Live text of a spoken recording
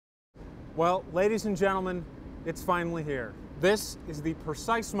Well, ladies and gentlemen, it's finally here. This is the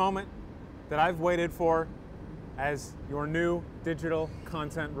precise moment that I've waited for as your new digital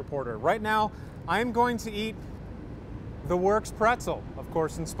content reporter. Right now, I'm going to eat the Works Pretzel, of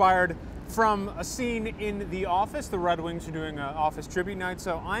course, inspired from a scene in The Office. The Red Wings are doing an office tribute night,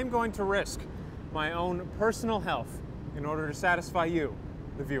 so I'm going to risk my own personal health in order to satisfy you,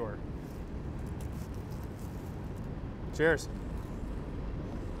 the viewer. Cheers.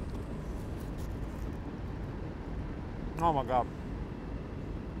 Oh my God.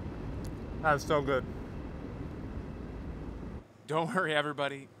 That is so good. Don't worry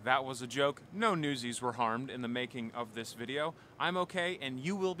everybody, that was a joke. No newsies were harmed in the making of this video. I'm okay, and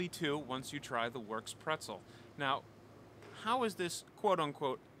you will be too once you try the Works Pretzel. Now, how is this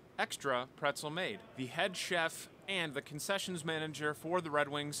quote-unquote extra pretzel made? The head chef and the concessions manager for the Red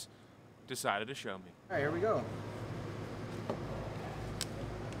Wings decided to show me. All right, here we go.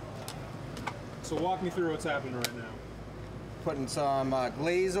 So walk me through what's happening right now. Putting some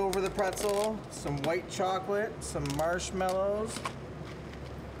glaze over the pretzel, some white chocolate, some marshmallows.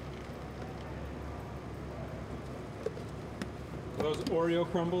 Those Oreo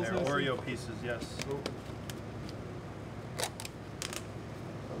crumbles? They're Oreo pieces, yes. Ooh.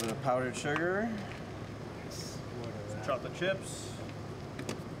 A little bit of powdered sugar. Some chocolate chips.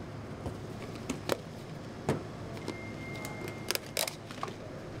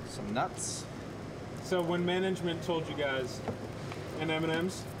 Some nuts. So when management told you guys, and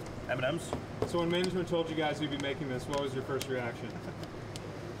M&Ms? M&Ms. So when management told you guys you'd be making this, what was your first reaction?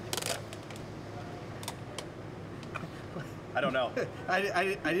 I don't know. I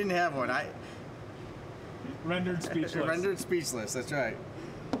didn't have one. Rendered speechless. Rendered speechless, that's right.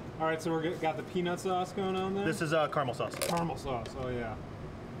 All right, so we've got the peanut sauce going on there? This is caramel sauce. Caramel sauce, oh yeah.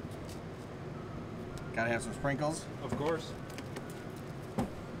 Gotta have some sprinkles. Of course.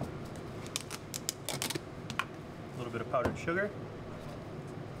 A little bit of powdered sugar.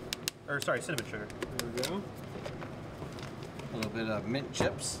 Or sorry, cinnamon sugar. There we go. A little bit of mint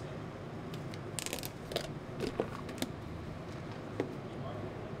chips.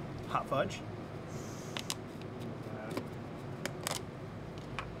 Hot fudge.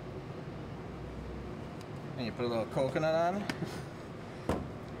 And you put a little coconut on.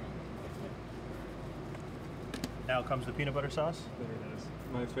 Now comes the peanut butter sauce. There it is.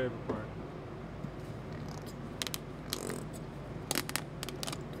 My favorite part.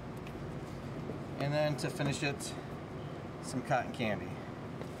 And then to finish it, some cotton candy.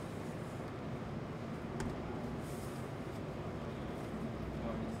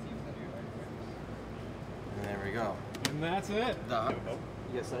 And there we go. And that's it.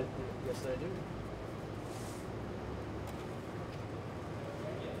 Yes, I do.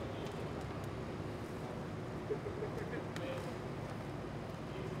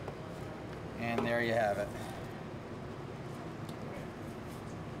 And there you have it.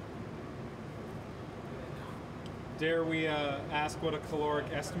 Dare we ask what a caloric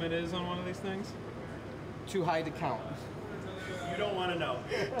estimate is on one of these things? Too high to count. You don't want to know.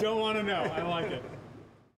 Don't want to know. I like it.